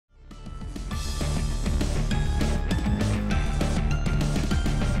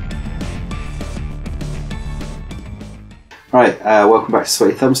Right, welcome back to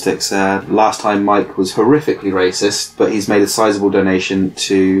Sweaty Thumbsticks. Last time Mike was horrifically racist, but he's made a sizable donation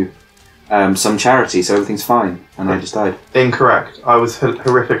to some charity, so everything's fine, and I just died. Incorrect. I was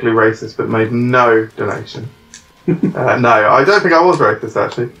horrifically racist, but made no donation. No, I don't think I was racist,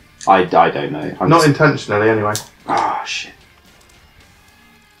 actually. I don't know. Not intentionally, anyway. Oh, shit.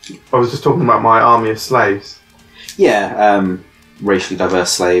 I was just talking about my army of slaves. Yeah, racially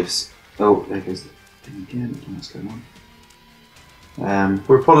diverse slaves. Oh, there goes the thing again. I don't know what's going on.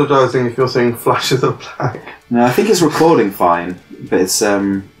 We're apologising if you're seeing flashes of black. No, I think it's recording fine, but it's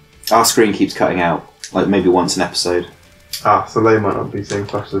our screen keeps cutting out, like maybe once an episode. Ah, so they might not be seeing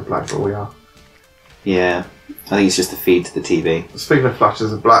flashes of black, but we are. Yeah, I think it's just the feed to the TV. Speaking of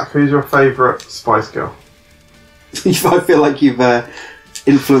flashes of black, who's your favourite Spice Girl? I feel like you've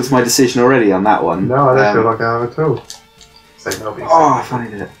influenced my decision already on that one. No, I don't feel like I have at all. I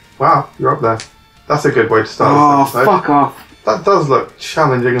finally did it. Wow, you're up there. That's a good way to start this episode. Fuck off. That does look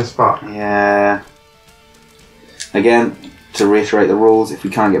challenging as fuck. Yeah. Again, to reiterate the rules, if we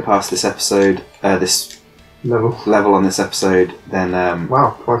can't get past this episode, this level on this episode, then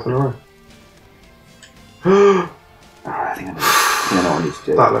wow, twice in a row. Alright, I think I know what I need to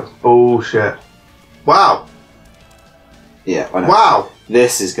do. That looks bullshit. Wow. Yeah, I know. Wow.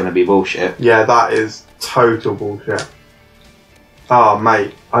 This is going to be bullshit. Yeah, that is total bullshit. Oh,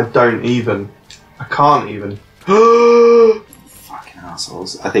 mate, I can't even. Fucking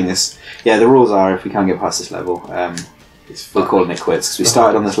assholes. I think this... Yeah, the rules are if we can't get past this level, we're calling it quits. Because we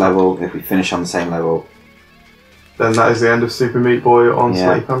started on this level, if we finish on the same level... Then that is the end of Super Meat Boy on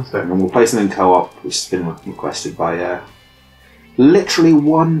Sweaty Thumbstick. And we'll play something co-op, which has been requested by literally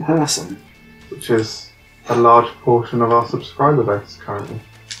one person. Which is a large portion of our subscriber base currently.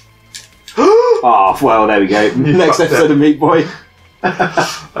 Oh, well, there we go. Next episode of Meat Boy.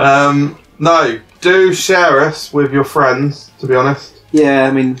 No, do share us with your friends, to be honest. Yeah,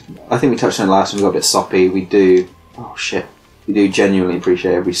 I mean, I think we touched on it last time, we got a bit soppy. We do... Oh, shit. We do genuinely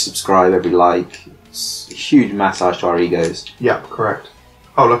appreciate every subscribe, every like. It's a huge massage to our egos. Yep, correct.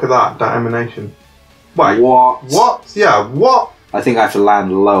 Oh, look at that emanation. Wait. What? What? Yeah, what? I think I have to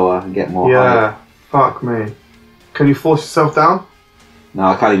land lower and get more height. Fuck me. Can you force yourself down? No,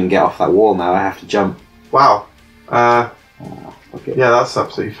 I can't even get off that wall now. I have to jump. Wow. Okay. Yeah, that's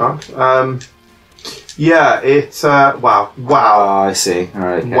absolutely fucked. Yeah, it's wow. Oh, I see. All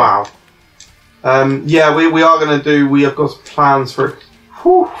right. Okay. Wow. Yeah, we are going to do. We have got some plans for.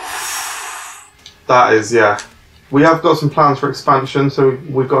 That is, yeah. We have got some plans for expansion, so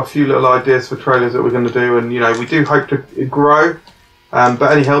we've got a few little ideas for trailers that we're going to do, and we do hope to grow.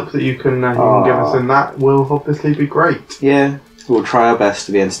 But any help that you can give us in that will obviously be great. Yeah, we'll try our best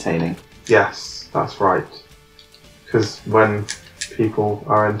to be entertaining. Yes, that's right. Because when people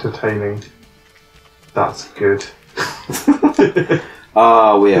are entertaining, that's good.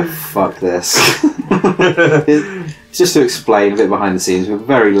 We have fucked this. Just to explain a bit behind the scenes, we're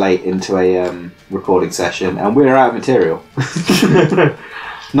very late into a recording session and we're out of material.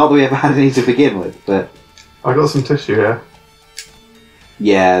 Not that we ever had any to begin with, but... I got some tissue here.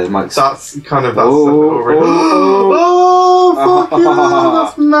 Yeah, Mike's... That's kind of... Fucking hell,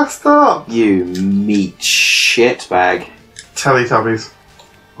 that's messed up! You meat shitbag. Teletubbies.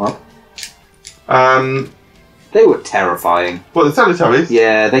 What? They were terrifying. What, the Teletubbies?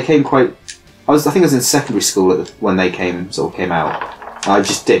 Yeah, they came quite... I think I was in secondary school when they came out. I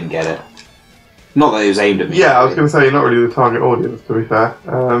just didn't get it. Not that it was aimed at me. Yeah, I was going to say, you're not really the target audience, to be fair.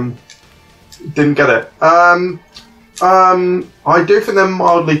 Didn't get it. I do think they're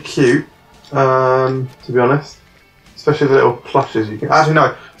mildly cute, to be honest. Especially the little plushes you can... Actually,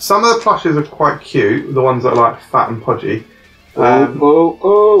 no. Some of the plushes are quite cute, the ones that are like fat and podgy.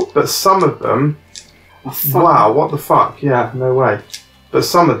 But some of them... Wow, what the fuck? Yeah, no way. But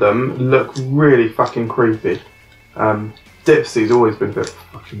some of them look really fucking creepy. Dipsy's always been a bit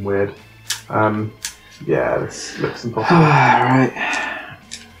fucking weird. Yeah, this looks impossible. Right.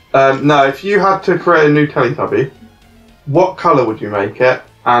 No, if you had to create a new Teletubby, what colour would you make it?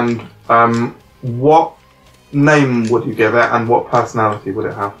 And what name would you give it? And what personality would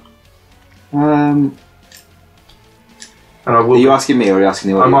it have? And are you asking me or are you asking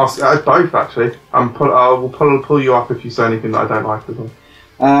the audience? I'm asking both, actually. I will pull you up if you say anything that I don't like as well.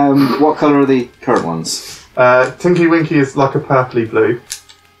 What colour are the current ones? Tinky Winky is like a purpley blue.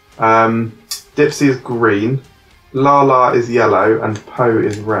 Dipsy is green. Lala is yellow. And Poe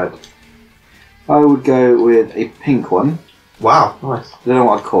is red. I would go with a pink one. Wow, nice. I don't know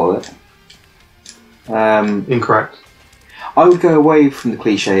what I'd call it. Incorrect. I would go away from the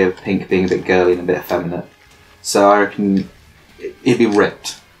cliche of pink being a bit girly and a bit effeminate. So I reckon it'd be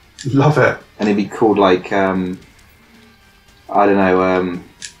ripped. Love it. And it'd be called like I don't know,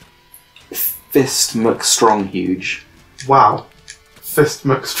 Fist McStrongHuge. Wow. Fist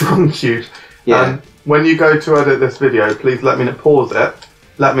McStrongHuge. Yeah. When you go to edit this video, please let me know, pause it,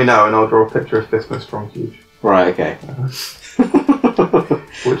 let me know, and I'll draw a picture of Fist McStrongHuge. Right, okay.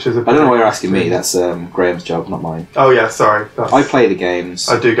 Which is I don't know why you're asking me, that's Graham's job, not mine. Oh yeah, sorry. I play the games.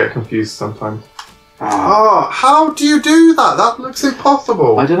 I do get confused sometimes. Ah. Oh, how do you do that? That looks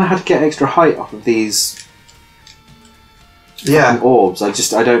impossible. I don't know how to get extra height off of these orbs.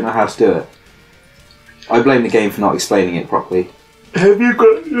 I don't know how to do it. I blame the game for not explaining it properly. Have you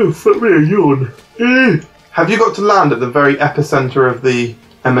got... Oh, fuck me, a yawn. Have you got to land at the very epicenter of the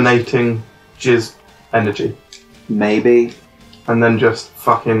emanating jizz energy? Maybe. And then just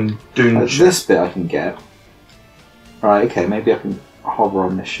fucking do shit? This bit I can get. Right, okay, maybe I can hover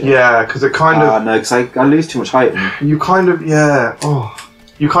on this shit. Yeah, because it kind of... no, because I lose too much height. You kind of... Yeah. Oh.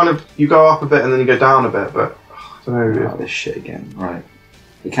 You kind of... You go up a bit and then you go down a bit, but... I don't know. Oh, this shit again. Right.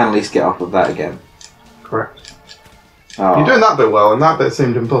 We can at least get off of that again. Correct. Oh. You're doing that bit well, and that bit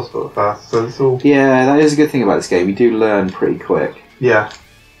seemed impossible at first, so it's all... Yeah, that is a good thing about this game. You do learn pretty quick. Yeah.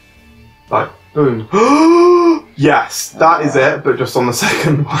 Like, boom. Yes, that is it, but just on the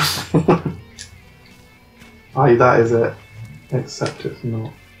second one. Aye, that is it. Except it's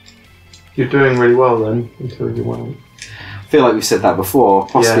not. You're doing really well then, until you won't. I feel like we've said that before,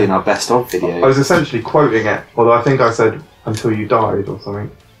 possibly in our best of video. I was essentially quoting it, although I think I said until you died or something.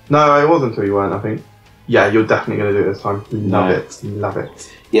 No, it was until you weren't, I think. Yeah, you're definitely going to do it this time. Love it. Love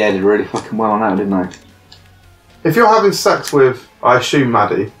it. Yeah, I did really fucking well on that, didn't I? If you're having sex with, I assume,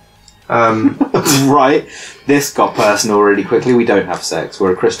 Maddie... Right. This got personal really quickly. We don't have sex.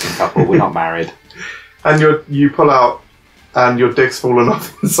 We're a Christian couple. We're not married. And you pull out and your dick's fallen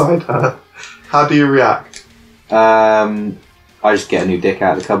off inside her. How do you react? I just get a new dick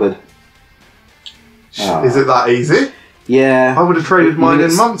out of the cupboard. Is it that easy? Yeah. I would have traded mine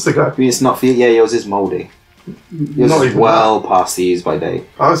in months ago. I mean, it's not for you. Yeah, yours is mouldy. Yours not is even well past the use by date.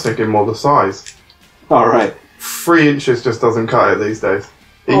 I was thinking more the size. All right. 3 inches just doesn't cut it these days.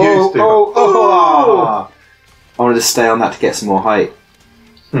 It used to. I wanted to stay on that to get some more height.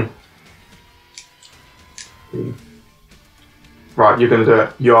 Right, you're going to do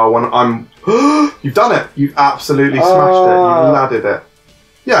it. You are one. You've done it. You've absolutely smashed it. You've ladded it.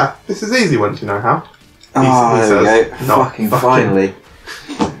 Yeah, this is easy once you know how. There we go. Fucking finally.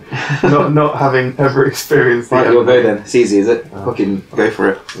 not having ever experienced Right, the you'll go then. It's easy, is it? Fucking go for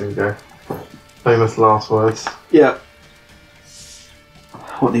it. There you go. Famous last words. Yeah.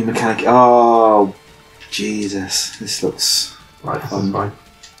 What new mechanic? Oh, Jesus. This looks... Right, this is fine.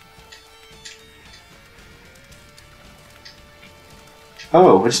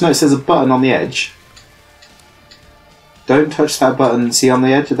 Oh, I just noticed there's a button on the edge. Don't touch that button, see on the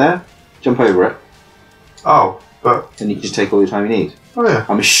edge of there? Jump over it. Oh, but... And you can just take all the time you need. Oh, yeah.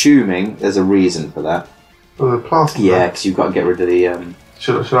 I'm assuming there's a reason for that. Oh, the plaster. Yeah, because you've got to get rid of the...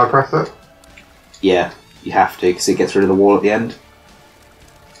 Should I press it? Yeah, you have to, because it gets rid of the wall at the end.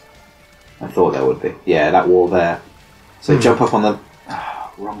 I thought there would be. Yeah, that wall there. So jump up on the...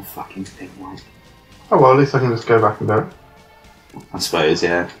 wrong fucking thing, Mike. Oh, well, at least I can just go back and do it. I suppose,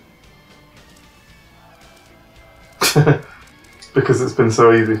 yeah. Because it's been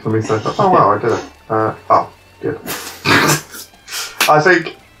so easy for me so far. Oh, wow, I did it. Oh, good. I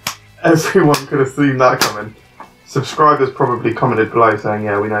think everyone could have seen that coming. Subscribers probably commented below saying,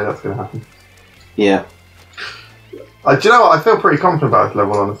 yeah, we know that's going to happen. Yeah. Do you know what? I feel pretty confident about this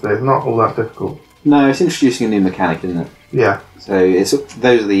level, honestly. It's not all that difficult. No, it's introducing a new mechanic, isn't it? Yeah. So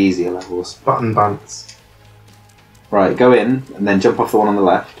those are the easier levels. Button bants. Right, go in, and then jump off the one on the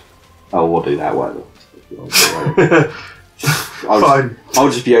left. Oh, we'll do that, whatever. Fine. I'll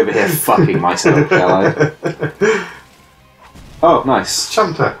just be over here fucking myself, shall I? Oh, nice.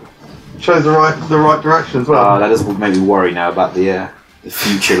 Jumped it. Shows the right direction as well. That does make me worry now about the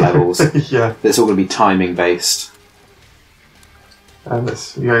future levels. Yeah. It's all going to be timing based. And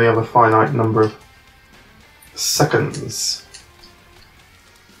you only have a finite number of seconds.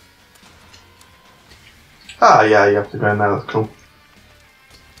 Ah, yeah, you have to go in there, that's cool.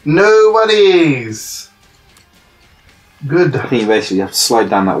 No worries! Good. I think you basically have to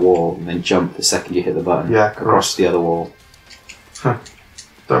slide down that wall and then jump the second you hit the button. Yeah, across the other wall. Huh.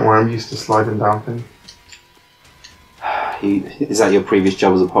 Don't worry, I'm used to sliding down things. Is that your previous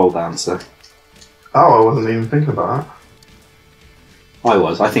job as a pole dancer? Oh, I wasn't even thinking about that. I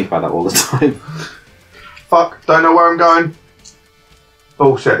was. I think about that all the time. Fuck, don't know where I'm going.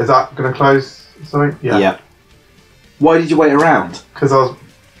 Bullshit, is that going to close something? Yeah. Yeah. Why did you wait around? Because I was...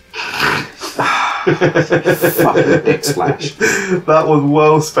 Fucking dick splash. That was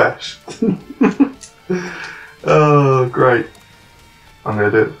well special. Oh, great. I'm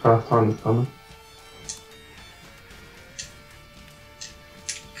going to do it the first time this time.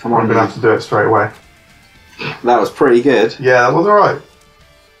 Come on, I'm going to have to do it straight away. That was pretty good. Yeah, that was alright.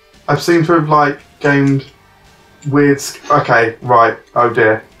 I seem to have, like, gained weird... Okay, right. Oh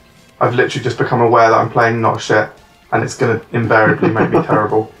dear. I've literally just become aware that I'm playing not shit, and it's going to invariably make me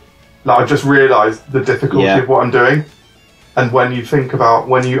terrible. Like, I've just realised the difficulty of what I'm doing, and when you think about...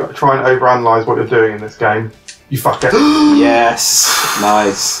 When you try and overanalyse what you're doing in this game, you fuck it. Yes.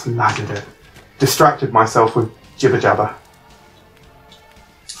 Nice. Ladded it. Distracted myself with jibber jabber.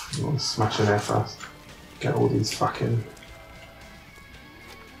 I'm going to smash in here first. Get all these fucking...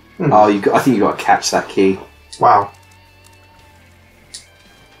 Oh, I think you got to catch that key. Wow.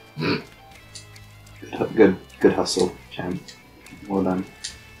 Good hustle, champ. Well done.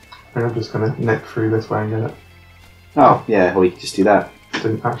 I think I'm just going to nip through this way and get it. Oh, yeah, well, you could just do that.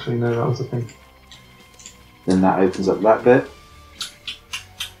 Didn't actually know that was a thing. Then that opens up that bit.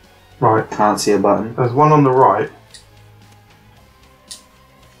 Right. Can't see a button. There's one on the right.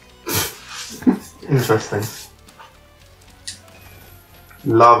 Interesting.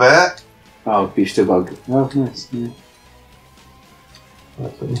 Love it. Oh, but you've still got a... Oh, nice. Yeah.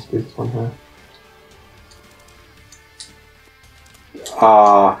 That's what must be this one here.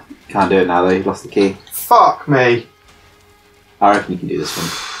 Ah, can't do it now though, you've lost the key. Fuck me. I reckon you can do this one.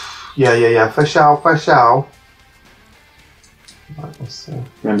 Yeah. For sure. Right, let's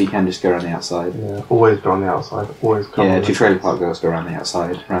Remember, you can just go around the outside. yeah, always go on the outside. Always come Yeah, on two trailer park girls go around the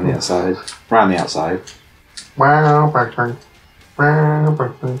outside, around the outside, around the outside. Wow, backtrack. Wow,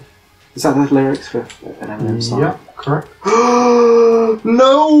 backtrack. Is that the lyrics for an Eminem song? Yeah, correct.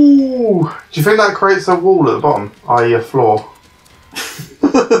 No! Do you think that creates a wall at the bottom, i.e. a floor?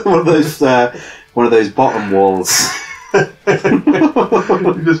 one of those bottom walls.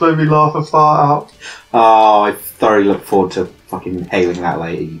 You just made me laugh and fart out. Oh, I thoroughly look forward to fucking hailing that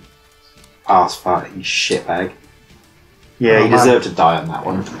lady. You ass farting shitbag. Yeah, you deserve to die on that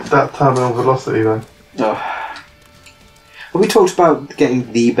one. That terminal velocity then. Oh. Have we talked about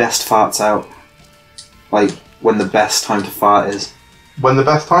getting the best farts out? Like, when the best time to fart is? When the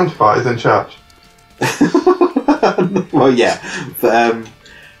best time to fart is in church. Well, yeah. But,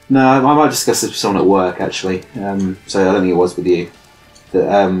 no, I might discuss this with someone at work, actually. So I don't think it was with you.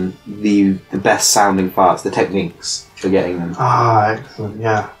 The best sounding farts, the techniques for getting them. Ah, excellent,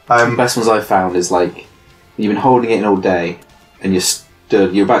 yeah. The best ones I've found is, like, you've been holding it in all day, and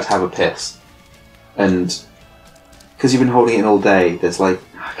you're about to have a piss. And because you've been holding it in all day, there's like,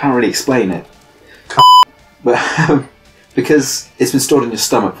 I can't really explain it. But because it's been stored in your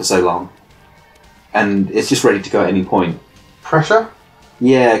stomach for so long, and it's just ready to go at any point. Pressure?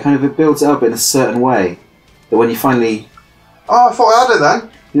 Yeah, kind of it builds it up in a certain way that when you finally... Oh, I thought I had it then.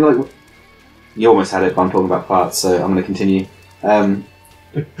 You're like... You almost had it, but I'm talking about farts, so I'm going to continue. You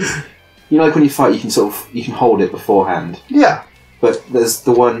know, like when you fart, you can hold it beforehand. Yeah. But there's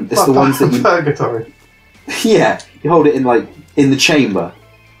the one... It's the ones that you... Purgatory. Yeah, you hold it in the chamber.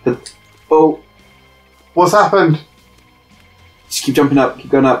 Oh... What's happened? Just keep jumping up,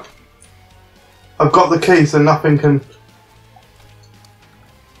 keep going up. I've got the key, so nothing can...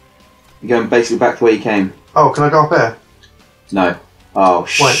 You're going basically back to where you came. Oh, can I go up here? No. Oh,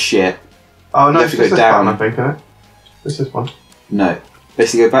 Wait. shit. Oh, no, You it's have to just go this down. button, I think, isn't it? It's this one. No.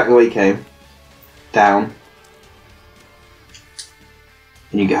 Basically go back the way you came. Down.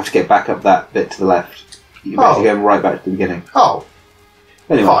 And you have to get back up that bit to the left. You're basically going right back to the beginning. Oh.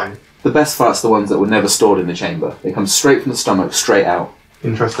 Anyway. Fine. The best farts are the ones that were never stored in the chamber. They come straight from the stomach, straight out.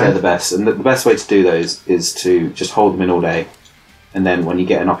 Interesting. They're the best. And the best way to do those is to just hold them in all day. And then when you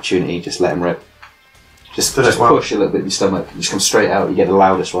get an opportunity, just let them rip. Just push a little bit in your stomach. And just come straight out. You get the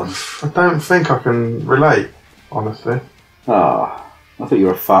loudest one. I don't think I can relate, honestly. Ah, I thought you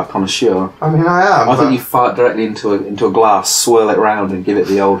were a fart connoisseur. I mean, I am. I thought you fart directly into a glass, swirl it round, and give it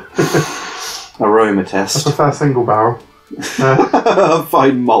the old aroma I test. prefer single barrel.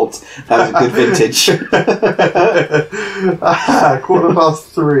 Fine malt. That was a good vintage.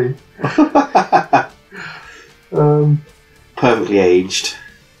 3:15. Perfectly aged.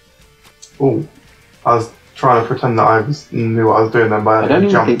 Oh, I was trying to pretend that I knew what I was doing then by I don't even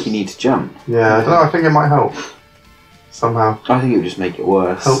jumps. think you need to jump. Yeah, I don't know. I think it might help somehow. I think it would just make it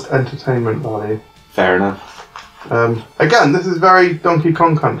worse. Help entertainment value. Fair enough. Again, this is very Donkey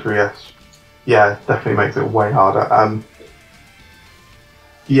Kong Country-esque. Yeah, definitely makes it way harder.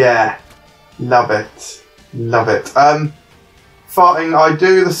 Yeah, love it. Love it. Farting, I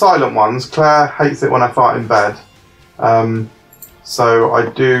do the silent ones. Claire hates it when I fart in bed. So I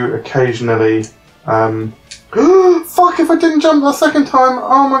do occasionally... Fuck, if I didn't jump the second time,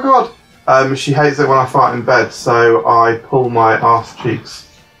 oh my god. She hates it when I fart in bed, so I pull my arse cheeks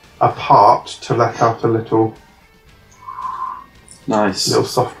apart to let out a little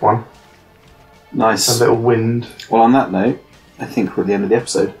soft one. Nice. A little wind. Well, on that note, I think we're at the end of the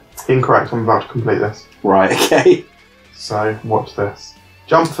episode. Incorrect, I'm about to complete this. Right, okay. So, watch this.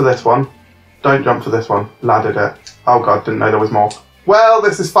 Jump for this one. Don't jump for this one. Ladded it. Oh god, didn't know there was more. Well,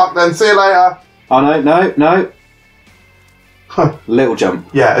 this is fucked then. See you later. Oh, no. Little jump.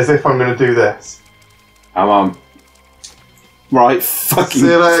 Yeah, as if I'm going to do this. Come on. Right, fucking See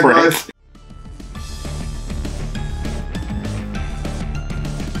you later, prick. guys.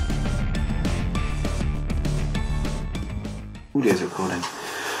 Audio's recording.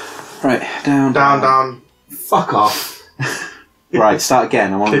 Right, down. Down. Fuck off. Right, start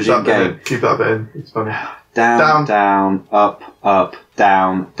again. I want to resume game. Keep that bit in. It's funny. Down, up,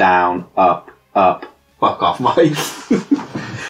 down, up. Fuck off, Mike.